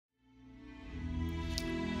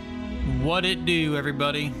What it do,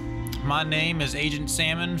 everybody? My name is Agent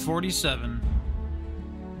Salmon 47,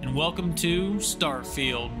 and welcome to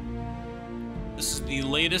Starfield. This is the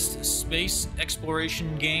latest space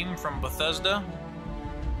exploration game from Bethesda.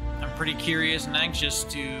 I'm pretty curious and anxious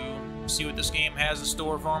to see what this game has in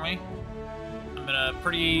store for me. I've been a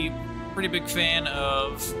pretty big fan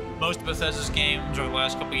of most of Bethesda's games over the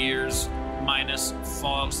last couple of years, minus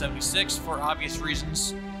Fallout 76 for obvious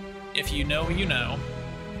reasons. If you know, you know.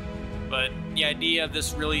 But the idea of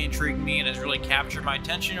this really intrigued me and has really captured my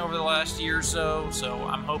attention over the last year or so,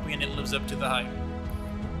 I'm hoping it lives up to the hype.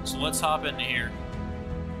 So let's hop into here.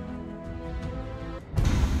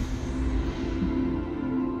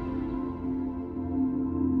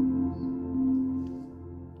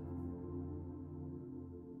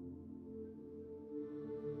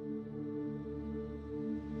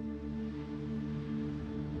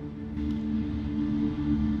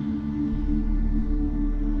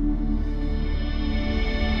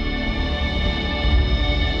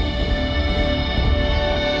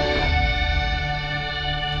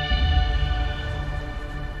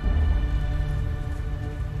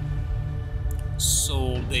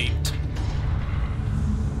 Date.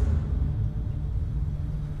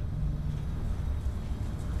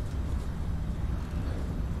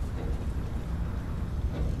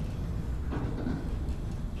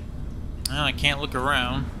 Well, I can't look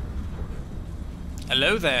around.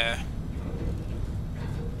 Hello there.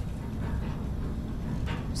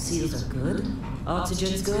 Seals are good.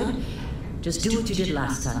 Oxygen's good. Just do what you did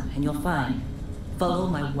last time, and you're fine. Follow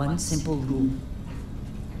my one simple rule.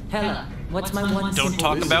 Hella, what's my one simple rule? Don't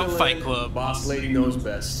talk about Fight Club. Boss lady knows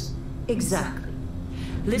best. Exactly.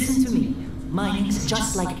 Listen to me. Mining's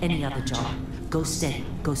just like any other job. Go steady,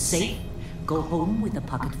 go safe, go home with a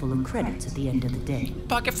pocket full of credits at the end of the day.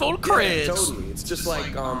 Pocket full of credits. Yeah, totally. It's just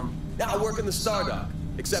like, I work in the Stardock,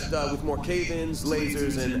 except with more cave-ins,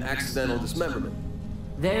 lasers, and accidental dismemberment.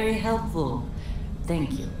 Very helpful.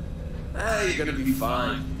 Thank you. You're gonna be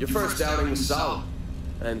fine. Your first outing was solid.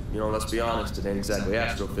 And, you know, let's be honest, it ain't exactly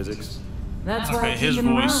astrophysics. That's why okay, I his keep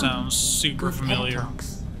him voice around. sounds super Good familiar. pep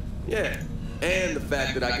talks. Yeah, and the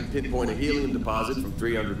fact that I can pinpoint a helium deposit from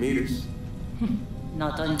 300 meters.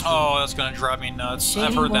 Not until Oh, that's gonna drive me nuts.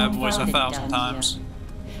 I've heard that voice 1,000 times.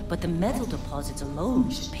 But the metal deposits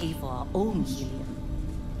alone should pay for our own helium.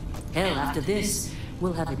 Hell, after this,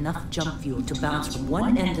 we'll have enough jump fuel to bounce from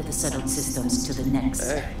one end of the settled systems to the next.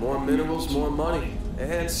 Hey, more minerals, more money.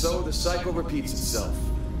 And so the cycle repeats itself.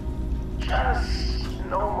 Just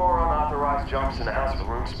no more unauthorized jumps in the house for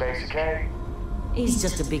room space, okay? He's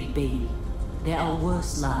just a big baby. There are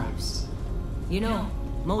worse lives. You know,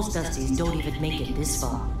 most Dusties don't even make it this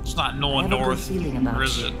far. It's not Nolan I have a good North, feeling about or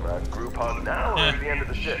is you. it? Group hug now or at the end of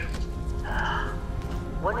the shift?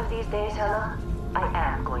 One of these days, Hella,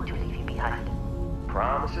 I am going to leave you behind.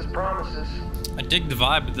 Promises, promises. I dig the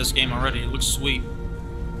vibe of this game already. It looks sweet.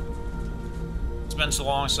 It's been so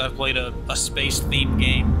long since I've played a space-themed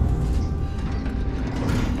game.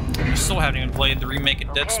 I still haven't even played the remake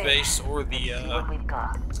of Dead Space or the, See what we've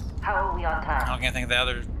got. How are we on time? I can't think of the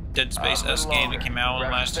other Dead Space S game that came out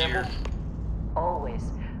last year. Always.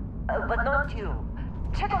 But not you.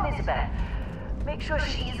 Check on Isabel. Make sure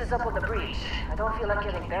she eases up on the breach. I don't feel like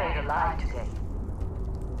getting buried alive today.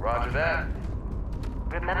 Roger that.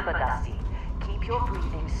 Remember, Dusty, keep your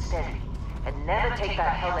breathing steady. And never take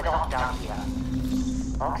that helmet off down here.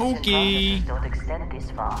 Oxygen processes don't extend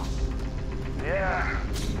this far. Yeah,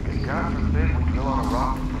 because God forbid we feel on a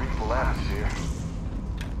rock with breathable atmosphere.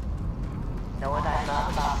 Know what I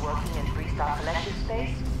love about working in freestyle collective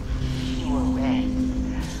space? You were ready.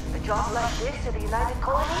 A job like this at the United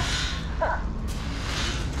Colonies? Huh.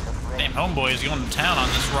 Damn, homeboy is going to town on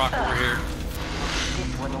this rock over here.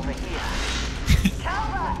 This one over here.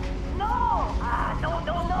 Calvert! No!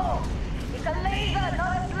 No! It's a laser,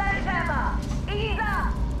 not a sledgehammer!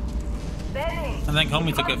 Either! Benny! I think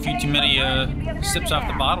homie took a few too many sips off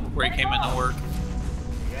the bottle before he came into work.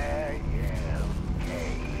 Yeah,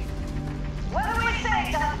 okay. What do we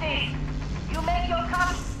say, Dusty? You make your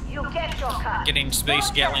cut, you get your cut. Getting space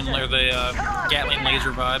Gatling or the Gatling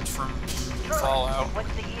laser vibes from Fallout.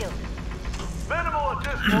 What's the yield? Minimal at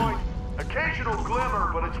this point. Occasional glimmer,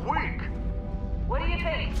 but it's weak. What do you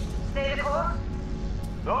think? Stay the course?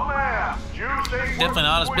 No, ma'am. Juice ain't Definitely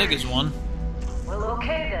not as big as one. Well,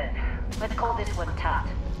 okay then. Let's call this one tapped.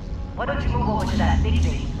 Why don't you move over to that big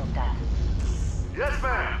thing you looked at? Yes,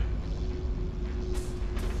 ma'am.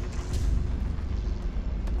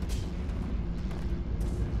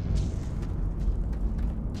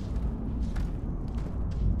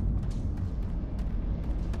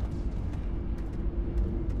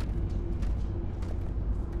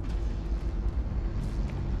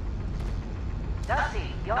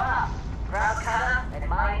 Dusty, you're up. Grab cover and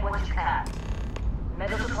mine what you can.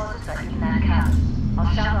 Metal deposits are in that cabin.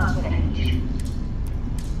 I'll shout out when I need you.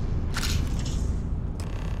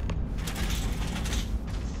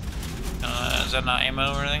 Is that not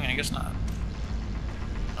ammo or anything? I guess not.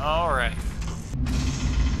 Alright.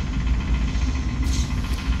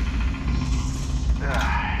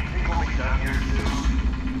 I think we'll be done here soon.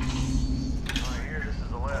 I hear this is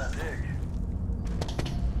the last dig.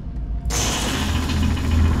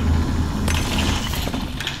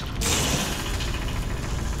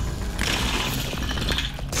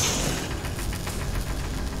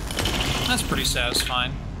 That's pretty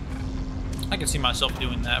satisfying. I can see myself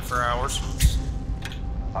doing that for hours.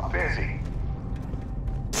 I'm busy.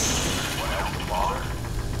 What else to bother?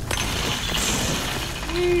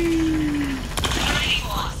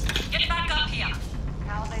 Get back up here.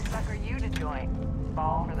 How they sucker you to join?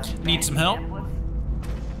 Fall for the Need some help?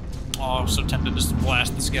 Oh, I'm so tempted just to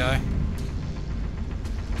blast this guy.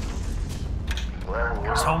 Well,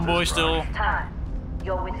 Is homeboy still? Time.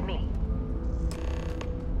 You're with me.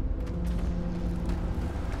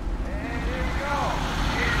 And here we go.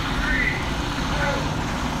 In 3, 2,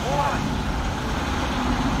 1.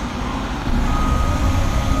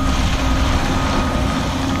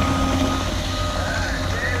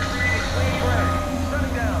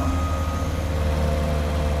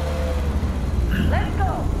 Let's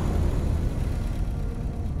go.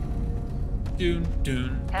 Dun,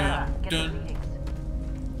 dun, Hera, dun, get the dun. readings.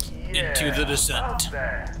 Into the descent. How's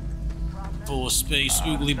that? Full of space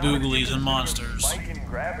oogly booglies and monsters. Spike in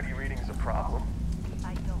gravity reading's a problem.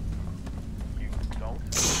 I don't. You don't?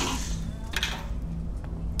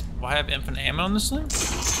 Do I have infinite ammo on this thing?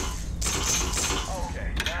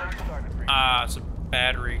 Okay, now you're starting to breathe. Ah, it's a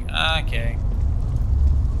battery. Okay.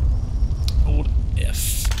 Hold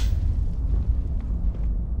F.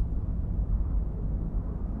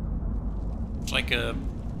 It's like a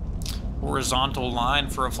horizontal line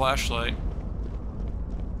for a flashlight.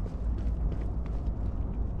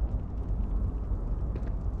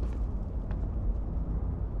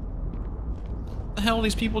 What the hell are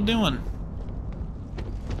these people doing?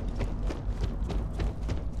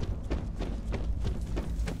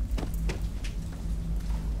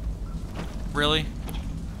 Really?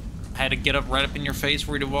 I had to get up right up in your face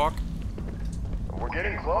for you to walk? We're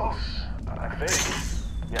getting close, I think.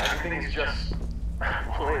 Yeah, everything is just...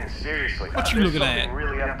 Lynn, seriously. What you there's looking at? something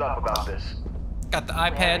really effed up about this. Got the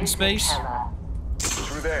iPad in space? Hera.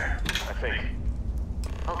 Through there, I think.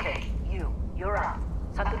 Okay, you're up.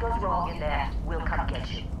 Something goes wrong in there, we'll come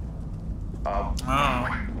get you. Oh.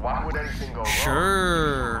 Why would anything go wrong?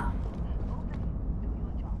 Sure.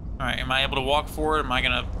 Alright, am I able to walk forward? Am I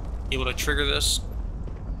gonna be able to trigger this?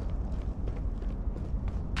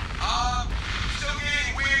 Still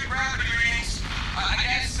getting weird gravity readings. I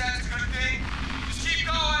guess that's a good thing. Just keep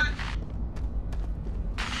going.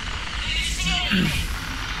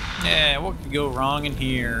 Yeah, what could go wrong in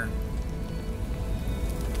here?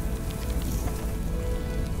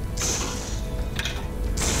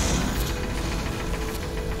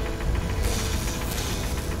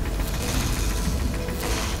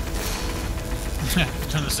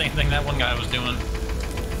 Doing the same thing that one guy was doing.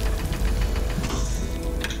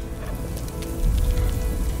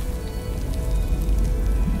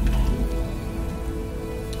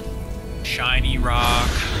 Shiny rock.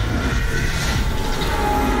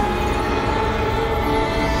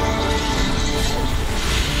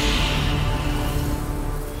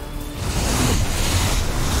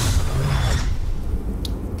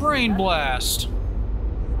 Brain blast.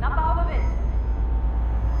 Snap out of it.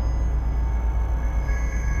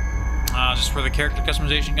 Just where the character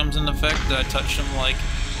customization comes into effect. I touched some like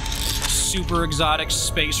super exotic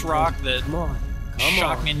space rock that Come on.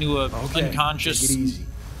 shocked me into a Okay, unconscious take it easy.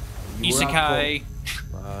 You were out isekai.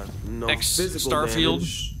 cold. No Ex physical Starfield.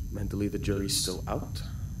 damage. Mentally, the jury's still out.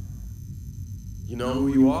 You know who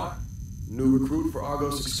you are? New recruit for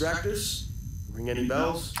Argos Extractors? Ring any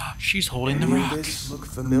bells? She's holding the Any of rock. this look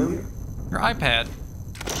familiar? Her iPad.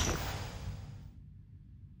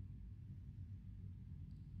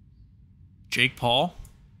 Jake Paul.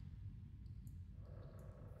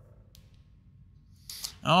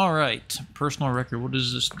 All right, personal record. What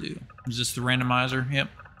does this do? Is this the randomizer? Yep.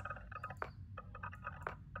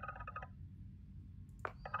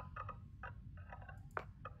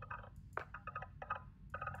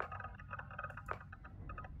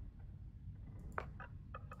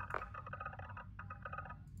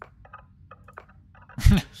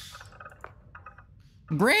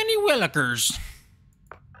 Brandy Willikers.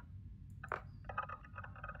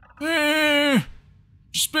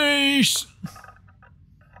 Space.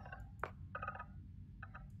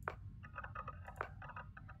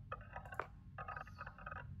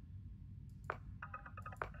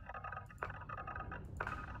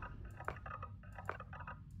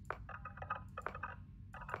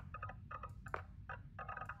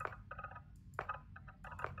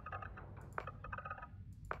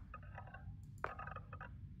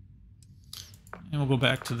 we'll go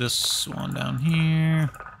back to this one down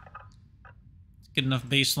here. Good enough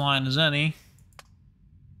baseline as any.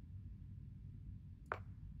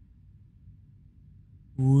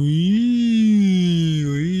 Wee,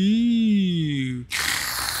 wee.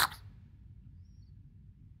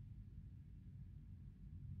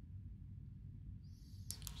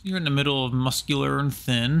 You're in the middle of muscular and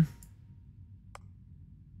thin.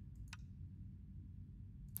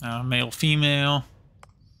 Male, female.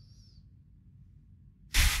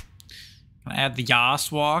 Gonna add the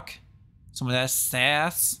yas walk. Some of that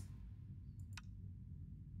sass.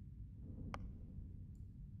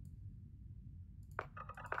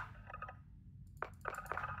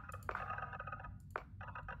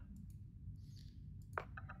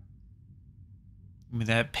 Give me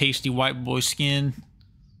that pasty white boy skin.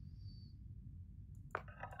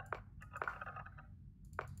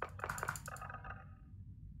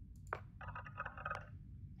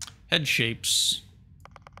 Head shapes.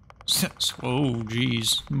 Oh,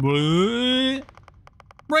 jeez.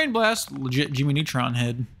 Brain blast. Legit Jimmy Neutron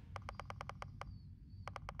head.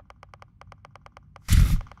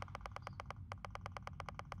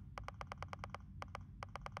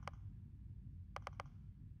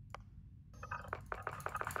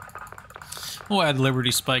 We'll add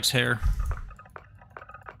Liberty Spike's hair.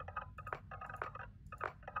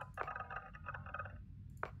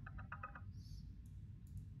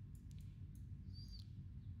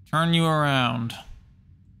 Turn you around.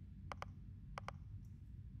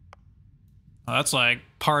 Oh, that's like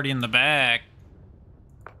party in the back.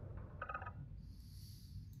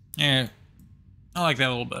 Yeah, I like that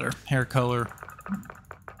a little better. Hair color.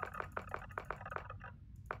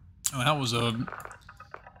 Oh, that was a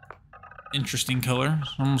interesting color.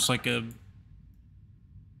 It's almost like a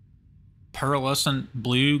pearlescent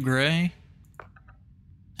blue-gray.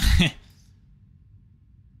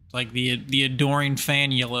 Like the adoring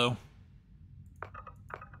fan yellow.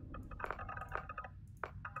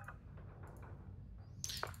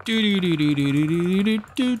 Do do do do do do do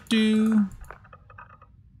do do.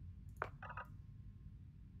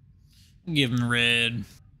 Give him red.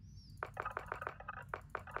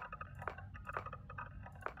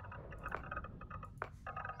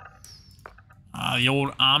 The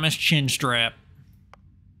old Amish chin strap.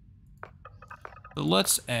 But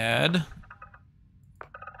let's add.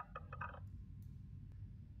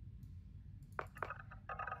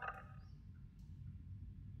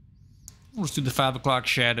 Let's do the 5 o'clock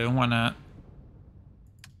shadow. Why not?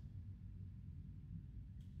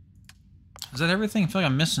 Is that everything? I feel like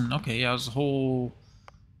I'm missing. Okay, yeah, there's a whole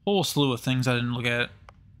slew of things I didn't look at.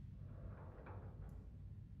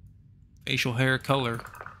 Facial hair color.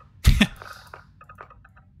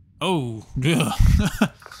 Oh, yeah.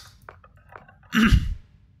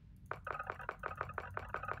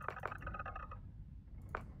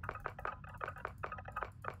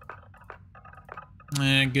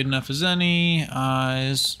 Good enough as any.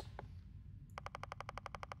 Eyes.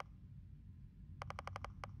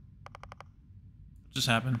 What just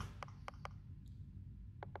happened?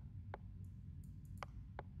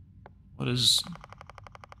 What is...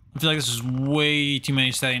 I feel like this is way too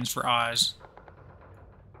many settings for eyes.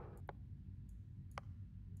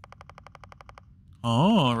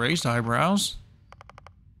 Oh, raised eyebrows.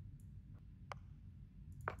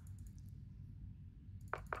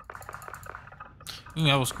 Ooh,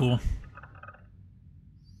 that was cool.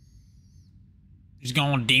 He's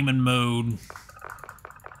going demon mode.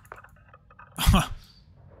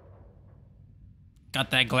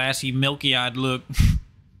 Got that glassy, milky-eyed look.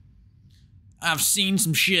 I've seen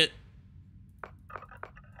some shit.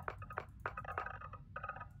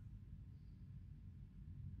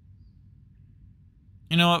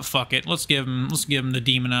 You know what? Fuck it. Let's give him the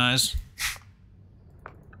demon eyes.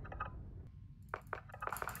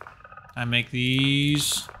 I make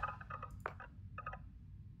these.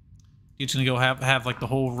 Dude's gonna go have like the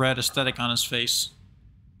whole red aesthetic on his face.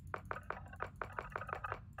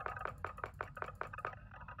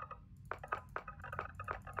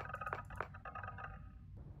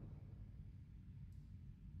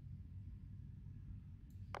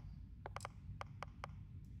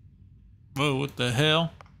 Whoa, what the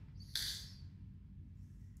hell?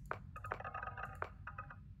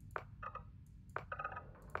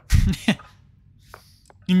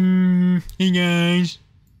 Hey guys.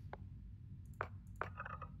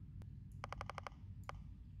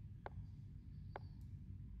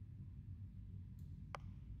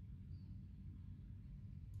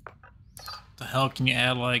 The hell can you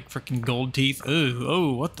add like freaking gold teeth? Ooh,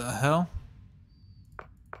 oh, what the hell?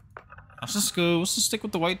 Let's just stick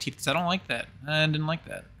with the white teeth because I don't like that. I didn't like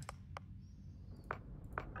that.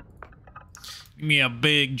 Give me a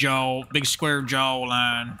big jaw, big square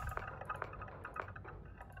jawline.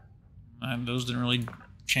 And those didn't really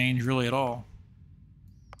change really at all.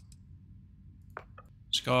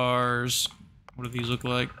 Scars. What do these look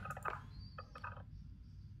like?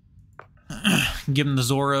 Give him the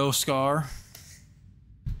Zorro scar.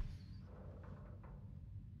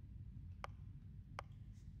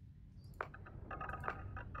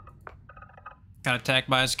 Got attacked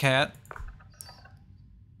by his cat.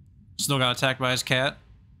 Still got attacked by his cat.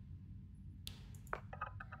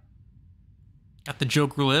 Got the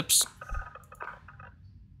Joker lips.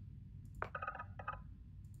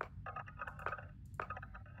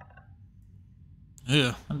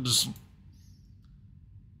 Yeah, I'm just...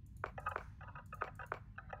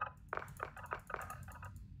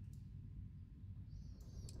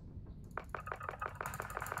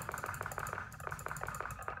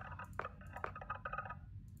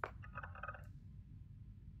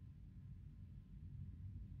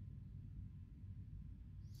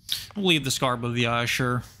 We'll leave the scar above the eye,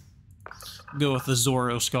 sure. Go with the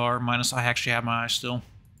Zorro scar, minus I actually have my eye still.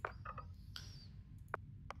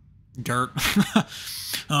 Dirt.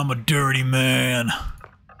 I'm a dirty man.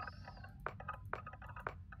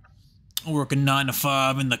 I work a 9 to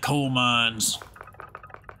 5 in the coal mines.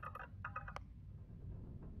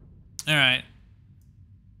 Alright.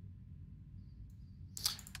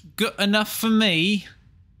 Good enough for me.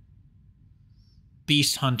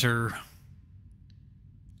 Beast Hunter.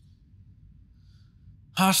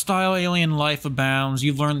 Hostile alien life abounds.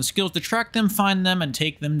 You've learned the skills to track them, find them, and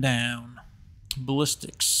take them down.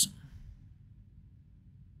 Ballistics.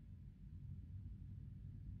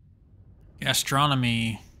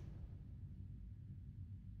 Gastronomy.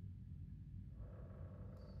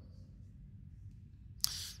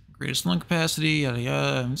 Greatest lung capacity, yada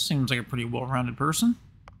yada. This seems like a pretty well-rounded person.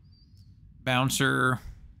 Bouncer.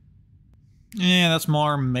 Yeah, that's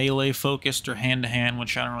more melee focused or hand-to-hand,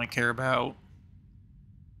 which I don't really care about.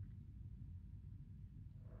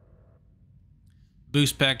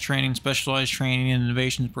 Boost pack training, specialized training,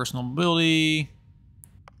 innovations, personal mobility.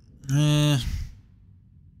 And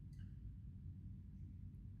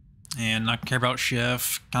not care about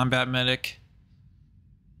chef, combat medic.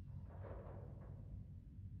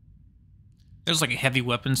 There's like a heavy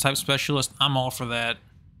weapons type specialist. I'm all for that.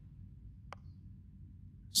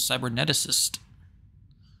 Cyberneticist.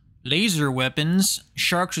 Laser weapons.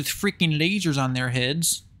 Sharks with freaking lasers on their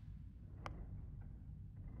heads.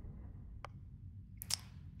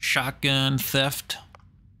 Shotgun theft.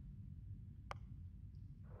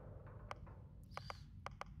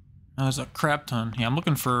 Oh, there's a crap ton. Yeah, I'm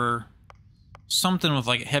looking for something with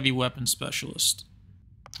like a heavy weapon specialist.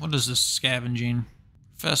 What is this scavenging?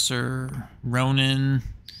 Professor, Ronin.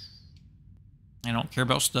 I don't care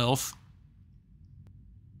about stealth.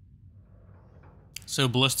 So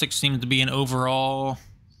ballistics seems to be an overall.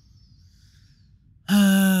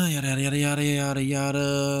 Yada yada yada yada yada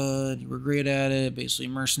yada. We're great at it. Basically,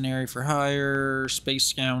 mercenary for hire, space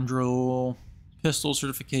scoundrel, pistol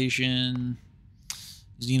certification,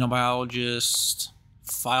 xenobiologist,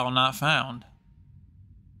 file not found.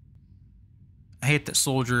 I hate that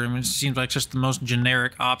soldier. I mean, it seems like just the most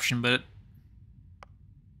generic option, but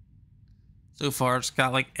so far it's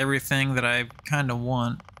got like everything that I kind of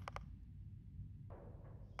want.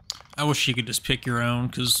 I wish you could just pick your own,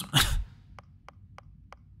 because if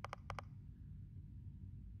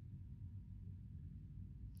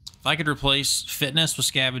I could replace fitness with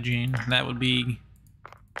scavenging, that would be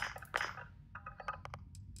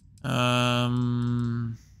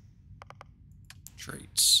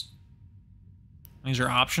traits. These are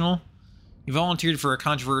optional. You volunteered for a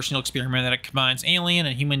controversial experiment that combines alien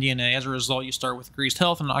and human DNA. As a result, you start with increased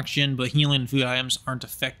health and oxygen, but healing and food items aren't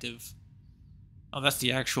effective. Oh, that's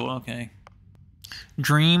the actual, okay.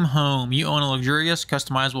 Dream home. You own a luxurious,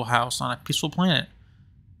 customizable house on a peaceful planet.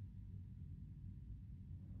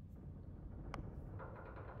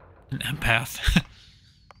 An empath.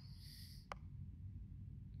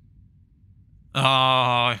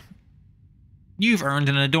 Ah, you've earned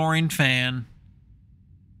an adoring fan.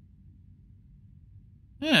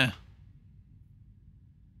 Yeah.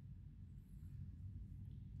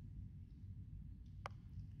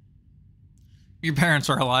 Your parents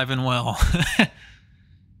are alive and well.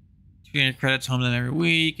 200 credits home to them every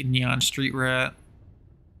week. Neon Street Rat.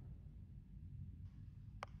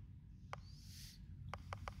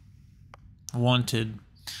 Wanted.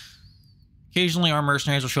 Occasionally, our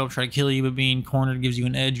mercenaries will show up and try to kill you, but being cornered gives you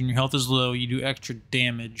an edge. When your health is low, you do extra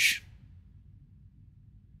damage.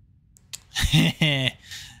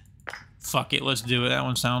 Fuck it, let's do it. That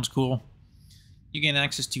one sounds cool. You gain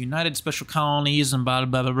access to United Special Colonies and blah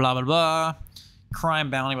blah blah blah blah blah. Crime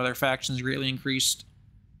bounty by their factions greatly increased.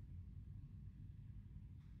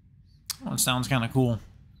 Oh, it sounds kind of cool.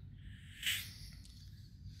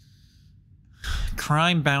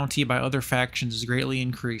 Crime bounty by other factions is greatly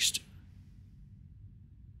increased.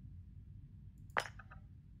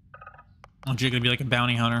 Oh, you're gonna be like a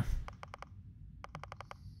bounty hunter.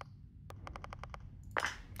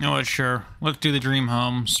 You know what, sure. Look to the dream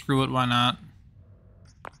home. Screw it, why not?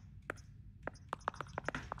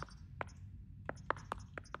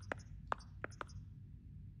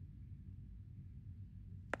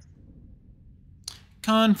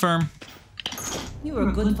 Confirm. You were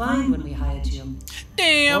a good find when we hired you.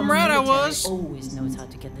 Damn Former right I military was. Always knows how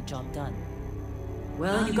to get the job done.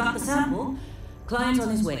 Well, you got the sample. Client's on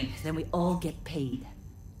his way. Then we all get paid.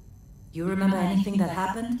 You remember anything that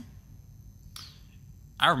happened?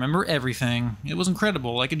 I remember everything. It was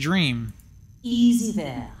incredible, like a dream. Easy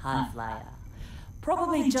there, high flyer.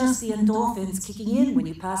 Probably just the endorphins kicking in when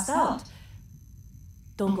you passed out.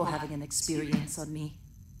 Don't go having an experience on me.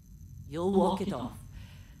 You'll walk it off.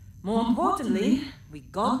 More importantly, we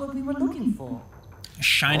got what we were looking for. A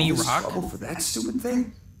shiny All this rock? trouble for that stupid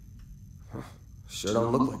thing? Huh. Sure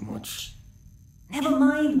don't look like much. Never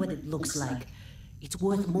mind what it looks like. It's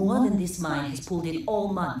worth more than this mine has pulled in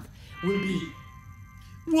all month.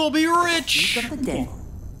 We'll be rich! We've got the devil.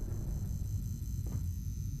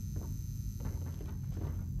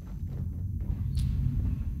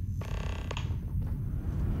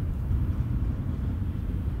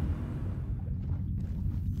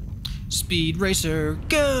 Speed racer,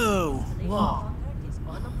 go! Whoa.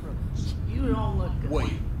 You don't look good.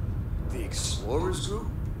 Wait, the Explorers group?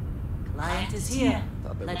 Client is here.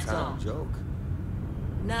 Thought they Let's were kind go. of a joke.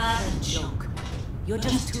 Not a joke. You're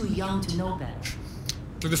just too young to know better.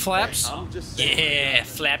 Through the flaps? I'm just saying. Yeah,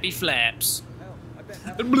 flappy flaps.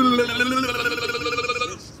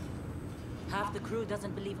 Half the crew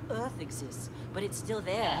doesn't believe Earth exists, but it's still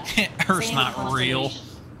there. Earth's Same not with real.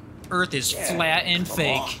 constellation. Earth is Yeah, flat and come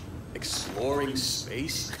fake. on. Exploring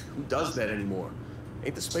space? Who does that anymore?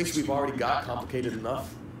 Ain't the space we've already got complicated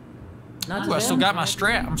enough? Not Ooh, I to still them. got my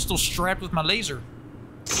strap. I'm still strapped with my laser.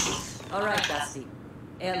 All right, Dusty.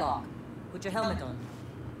 Airlock. Put your helmet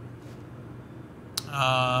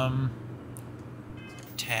on.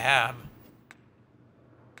 Tab.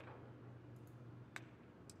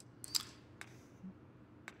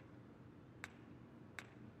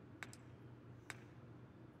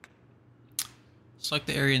 Select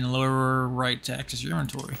the area in the lower right to access your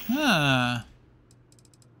inventory. Huh.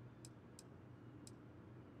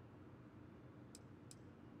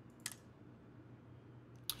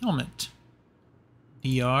 Helmet.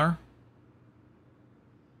 DR.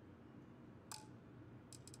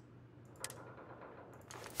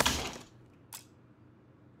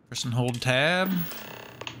 Press and hold tab.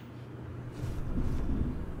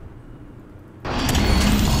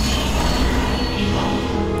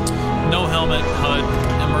 No helmet, HUD,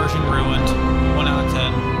 immersion ruined. 1 out of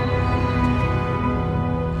 10.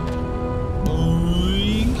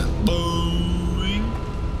 Boing, boing.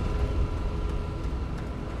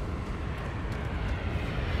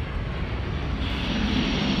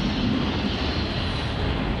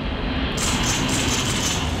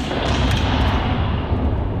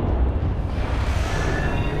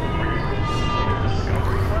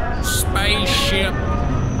 Spaceship.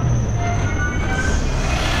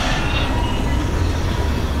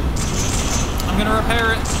 I'm gonna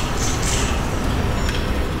repair it.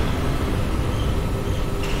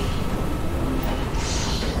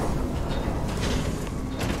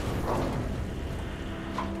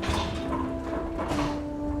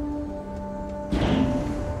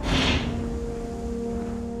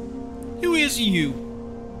 Who is you?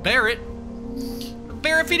 Barrett?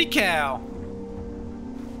 Barrett Fitty Cow.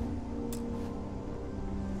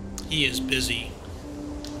 He is busy.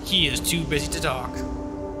 He is too busy to talk.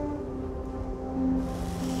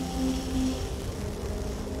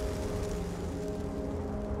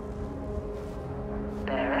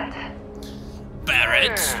 Barrett?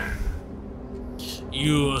 Barrett!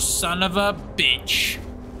 You son of a bitch.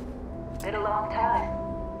 Been a long time.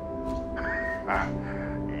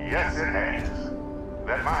 Yes, it has.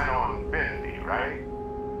 That mine on BeamNG, right?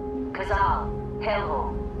 Kazal,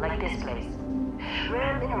 hellhole, like this place.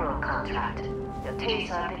 Rare mineral contract. Your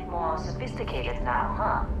tastes are a bit more sophisticated now,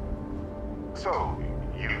 huh? So,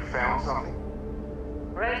 you found something?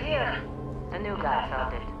 Right here. The new guy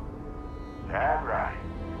found it. That right.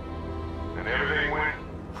 And everything went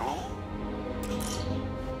cool?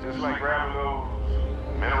 Just like grabbing those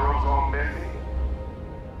minerals on BeamNG?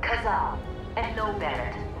 Kazal, and no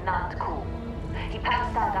Barrett, not cool. He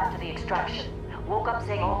passed out after the extraction. Woke up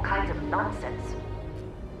saying all kinds of nonsense.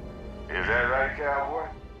 Is that right, cowboy?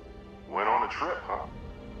 Went on a trip, huh?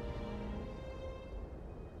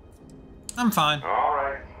 I'm fine. All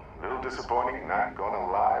right. A little disappointing, not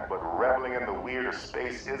gonna lie, but reveling in the weird of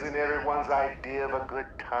space isn't everyone's idea of a good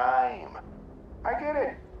time. I get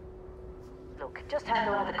it. Look, just hand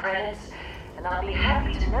over the credits, and I'll be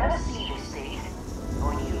happy to never see this state,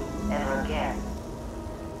 or you, ever again.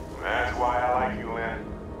 That's why I like you, Lynn.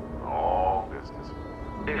 All business.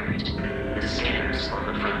 Barrett, the scanners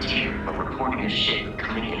on the frontier are reporting a ship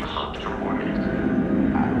coming in hot from orbit.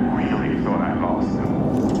 I really thought I lost them.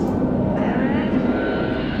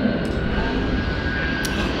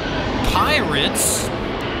 Pirates?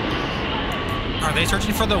 Are they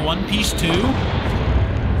searching for the One Piece too?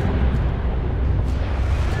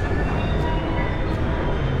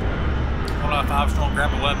 Hold off optional,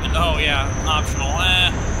 grab a weapon. Oh yeah, optional.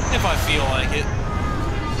 If I feel like it.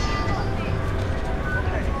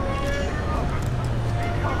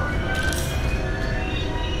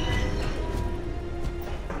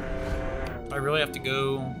 I really have to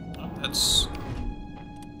go. Oh, that's.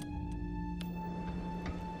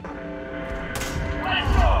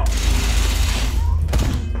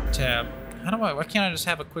 Tab. How do I? Why can't I just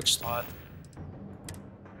have a quick slot?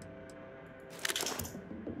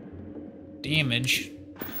 Damage.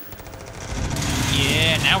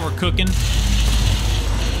 Yeah, now we're cooking.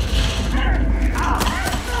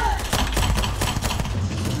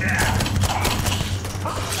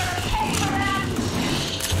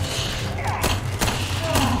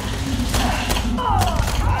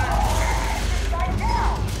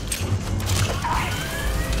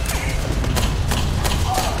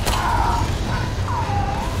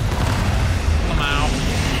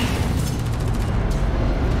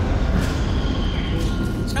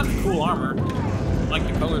 Cool armor. I like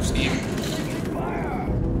the color scheme.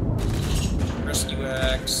 Rescue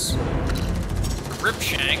axe. Grip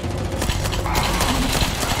shank.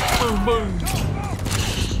 Boom, boom.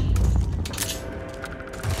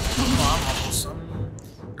 Oh, I'm almost.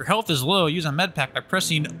 Your health is low. Use a med pack by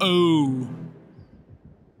pressing O.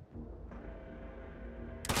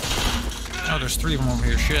 Oh, there's 3 of them over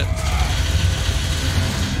here. Shit.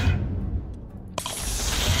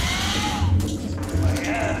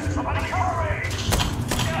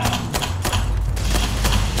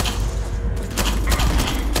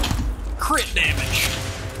 Crit damage.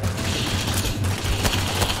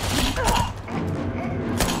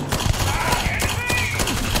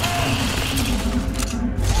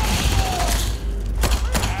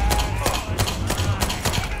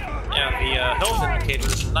 Yeah, the health indicator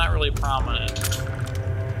is not really prominent.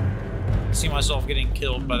 I see myself getting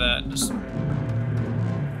killed by that. Just...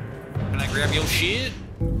 Can I grab your shit?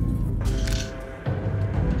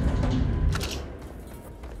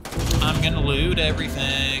 I'm gonna loot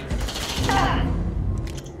everything.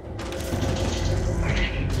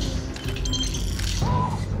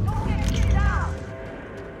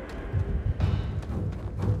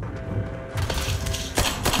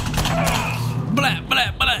 Blah,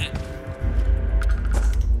 blah, blah.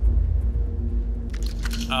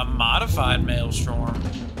 A modified maelstrom.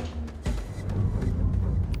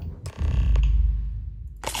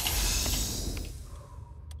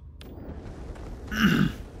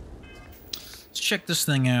 Check this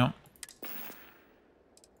thing out.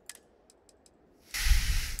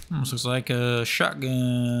 Almost looks like a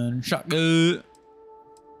shotgun. Shotgun.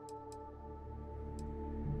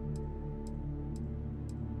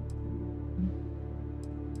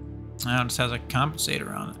 Now it just has a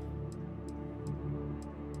compensator on it.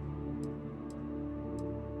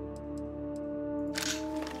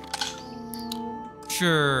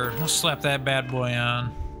 Sure, we'll slap that bad boy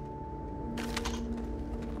on.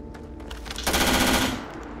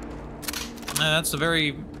 That's a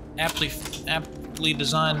very aptly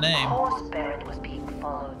designed name. Of course Barrett was being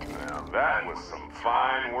followed. Now that was some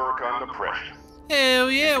fine work under pressure. Hell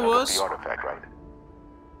yeah, it was. The artifact, right?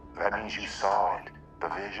 That means you saw it. The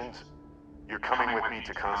visions. You're coming with me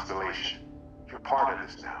to Constellation. You're part of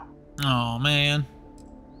this now. Oh man,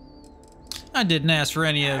 I didn't ask for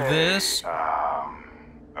any of this. I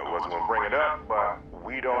wasn't gonna bring it up, but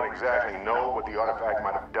we don't exactly know what the artifact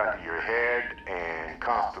might have done to your head, and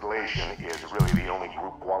Constellation is really the only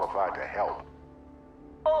group qualified to help.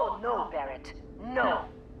 Oh no, Barrett. No.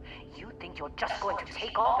 You think you're just going to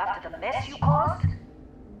take off after the mess you caused?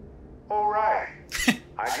 All right.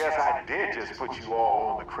 I guess I did just put you all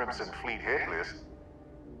on the Crimson Fleet hit list.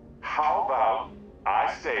 How about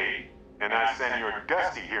I stay and I send your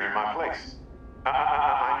Dusty here in my place?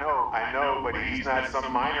 I know, but he's not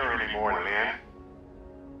some miner anymore, Lynn.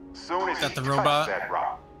 Soon as Got he the touched robot? that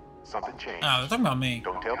rock, something changed. Oh, they're talking about me.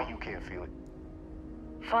 Don't tell me you can't feel it.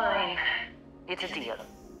 Fine. It's a deal.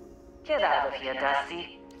 Get out of here,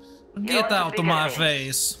 Dusty. Get out of my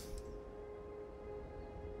face.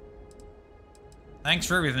 Thanks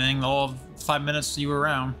for everything, all 5 minutes you were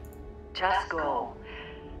around. Just go.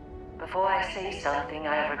 Before I say something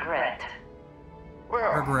I regret.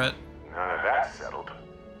 Well, Regret. none of that's settled.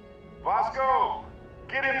 Vasco,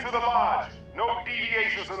 get into the lodge. No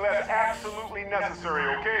deviations unless absolutely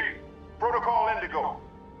necessary, okay? Protocol Indigo.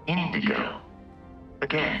 Indigo.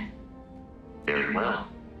 Again. Very well.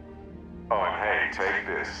 Oh, and hey, take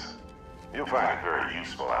this. You'll find it very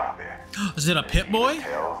useful out there. Is it a Pip Boy?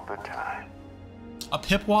 Tells the time. A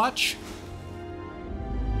Pip Watch?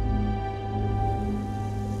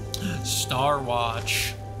 Star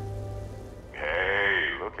Watch.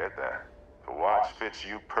 Hey, look at that. The watch fits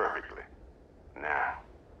you perfectly. Now,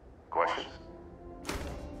 questions?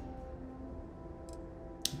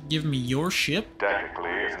 Give me your ship? Technically,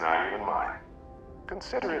 it's not even mine.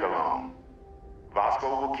 Consider it a loan.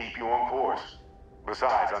 Vasco will keep you on course.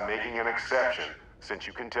 Besides, I'm making an exception, since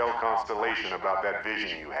you can tell Constellation about that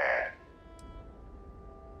vision you had.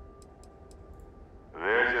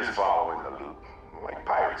 They're just following the loop, like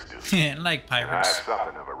pirates do. Yeah, like I have pirates.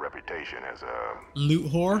 something of a reputation as a Loot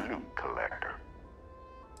whore? loot collector.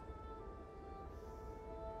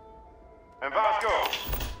 And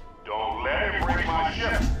Vasco, don't let him break my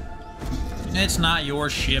ship. It's not your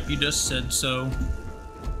ship, you just said so.